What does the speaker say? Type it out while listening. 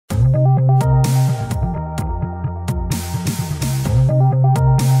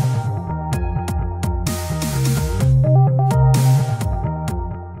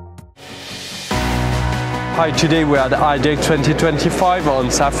Hi, today we are at IDEX 2025 on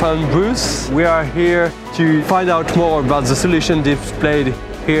Safran booth. We are here to find out more about the solution displayed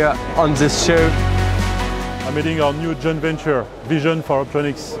here on this show. I'm heading our new joint venture, Vision for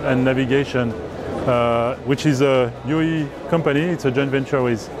Optronics and Navigation, which is a UAE company. It's a joint venture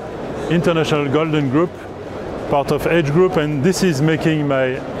with International Golden Group, part of Edge Group, and this is making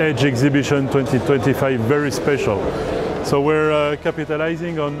my Edge exhibition 2025 very special. So we're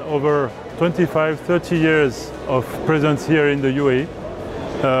capitalizing on over 25-30 years of presence here in the UAE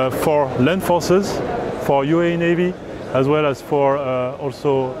for land forces, for UAE Navy, as well as for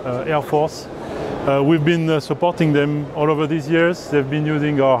also Air Force. We've been supporting them all over these years. They've been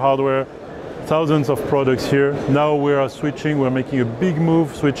using our hardware, thousands of products here. Now we are switching, we're making a big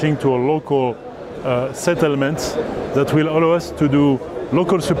move, switching to a local settlements that will allow us to do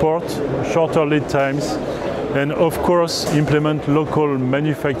local support, shorter lead times, and of course implement local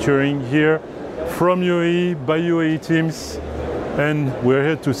manufacturing here from UAE, by UAE teams, and we're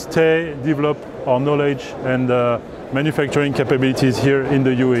here to stay, develop our knowledge and manufacturing capabilities here in the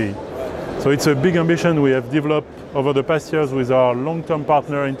UAE. So it's a big ambition we have developed over the past years with our long-term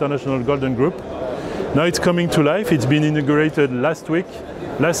partner, International Golden Group. Now it's coming to life. It's been inaugurated last week,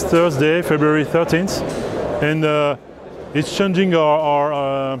 last Thursday, February 13th, and it's changing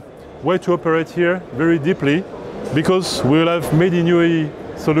our way to operate here very deeply, because we'll have made in UAE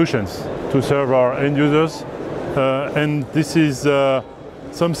solutions to serve our end users, and this is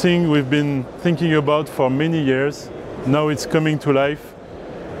something we've been thinking about for many years. Now it's coming to life.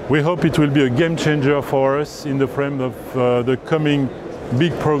 We hope it will be a game changer for us in the frame of the coming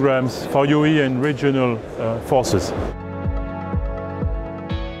big programs for UAE and regional forces.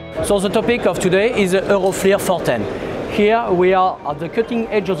 So the topic of today is the EuroFLIR 410. Here we are at the cutting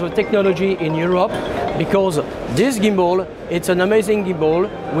edge of the technology in Europe, because this gimbal, it's an amazing gimbal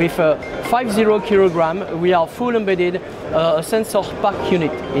with 50 kilogram. We are full embedded sensor pack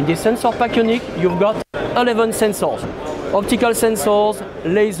unit. In this sensor pack unit, you've got 11 sensors, optical sensors,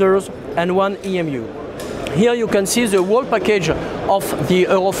 lasers, and one EMU. Here you can see the whole package of the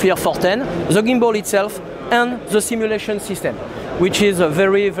EuroFLIR 410, the gimbal itself, and the simulation system, which is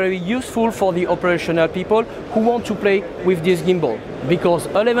very, very useful for the operational people who want to play with this gimbal, because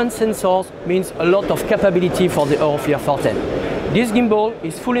 11 sensors means a lot of capability for the EuroFLIR 410. This gimbal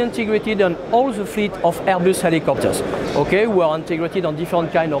is fully integrated on all the fleet of Airbus helicopters. Okay, we are integrated on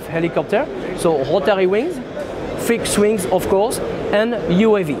different kind of helicopter, so rotary wings, fixed wings of course, and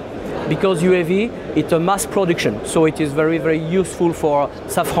UAV. Because UAV, it's a mass production, so it is very, very useful for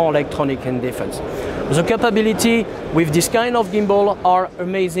Safran Electronic and Defense. The capability with this kind of gimbal are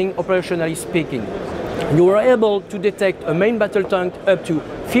amazing operationally speaking. You are able to detect a main battle tank up to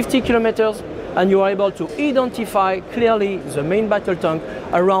 50 kilometers, and you are able to identify clearly the main battle tank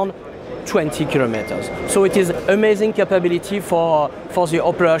around 20 kilometers. So it is amazing capability for the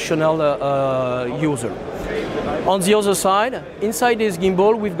operational user. On the other side, inside this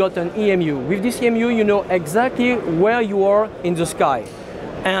gimbal, we've got an EMU. With this EMU, you know exactly where you are in the sky.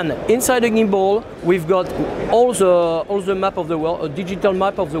 And inside the gimbal, we've got all the map of the world, a digital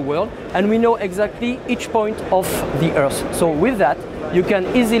map of the world, and we know exactly each point of the Earth. So with that, you can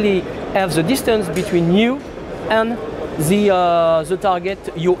easily have the distance between you and the target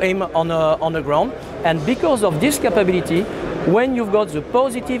you aim on the ground. And because of this capability, when you've got the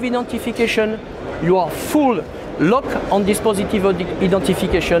positive identification, you are full lock on this positive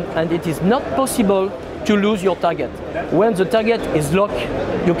identification, and it is not possible to lose your target. When the target is locked,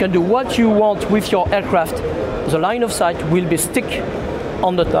 you can do what you want with your aircraft. The line of sight will be stick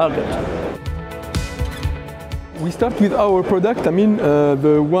on the target. We start with our product,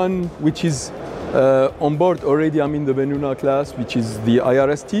 the one which is on board already, the Benuna class, which is the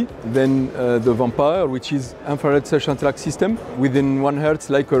IRST, then the Vampir, which is infrared search and track system within 1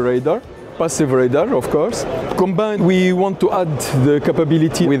 hertz, like a radar. Passive radar, of course. Combined, we want to add the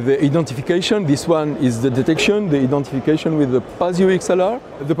capability with the identification. This one is the detection, the identification with the PASEO XLR.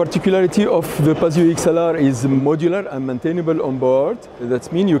 The particularity of the PASEO XLR is modular and maintainable on board.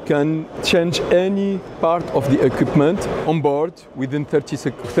 That means you can change any part of the equipment on board within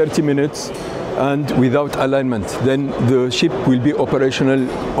 30 minutes and without alignment. Then the ship will be operational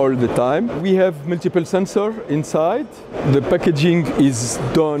all the time. We have multiple sensors inside. The packaging is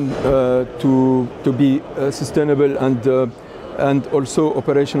done to be sustainable and also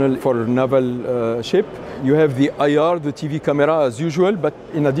operational for naval ship. You have the IR, the TV camera as usual, but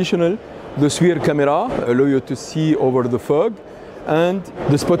in addition, the SWIR camera allow you to see over the fog, and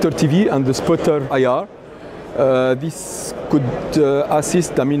the spotter TV and the spotter IR. This could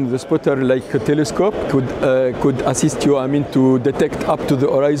assist, the spotter like a telescope could assist you, to detect up to the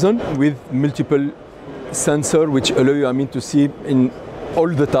horizon with multiple sensor which allow you, I mean, to see in all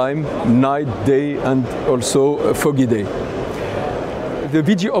the time, night, day, and also a foggy day. The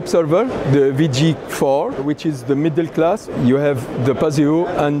Vigy Observer, the Vigy 4, which is the middle class. You have the PASEO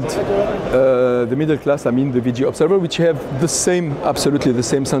and the middle class, I mean the Vigy Observer, which have the same, absolutely the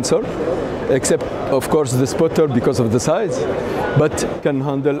same sensor, except of course the spotter because of the size, but can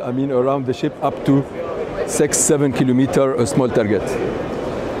handle, I mean, around the ship up to 6-7 kilometer a small target.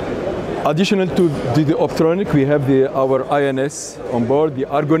 Additional to the Optronics, we have our INS on board, the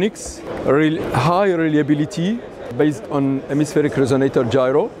Argonix, high reliability based on hemispheric resonator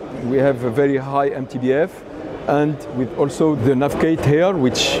gyro. We have a very high MTBF, and with also the Navigate here,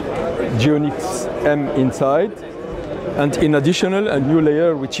 which Geonix M inside. And in additional, a new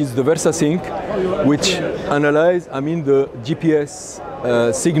layer, which is the VersaSync, which analyze, I mean, the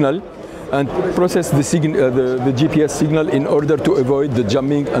GPS signal and process the GPS signal in order to avoid the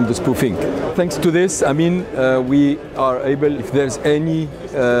jamming and the spoofing. Thanks to this, I mean, we are able, if there's any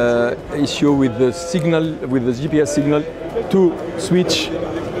issue with the signal, with the GPS signal, to switch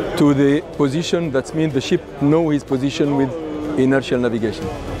to the position. That means the ship knows his position with inertial navigation.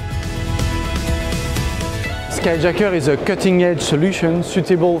 Skyjacker is a cutting-edge solution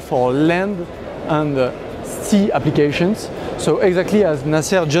suitable for land and sea applications. So exactly as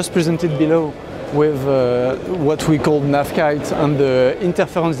Nasser just presented below with what we call Navkite and the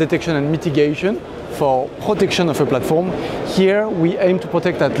interference detection and mitigation for protection of a platform, here we aim to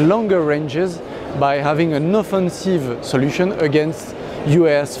protect at longer ranges by having an offensive solution against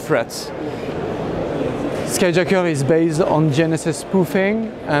UAS threats. Skyjacker is based on GNSS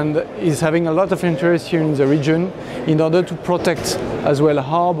spoofing and is having a lot of interest here in the region in order to protect as well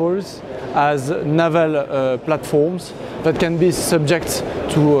harbors as naval platforms that can be subject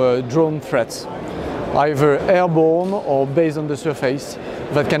to drone threats, either airborne or based on the surface,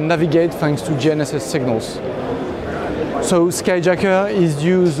 that can navigate thanks to GNSS signals. So Skyjacker is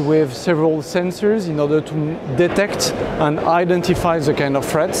used with several sensors in order to detect and identify the kind of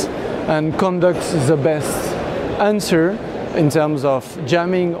threats and conduct the best answer in terms of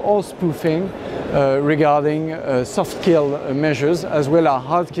jamming or spoofing regarding soft kill measures as well as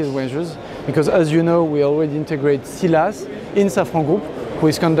hard kill measures, because as you know, we already integrate SILAS in Safran Group, who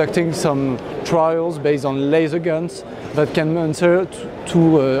is conducting some trials based on laser guns that can answer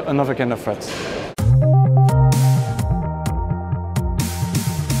to another kind of threats.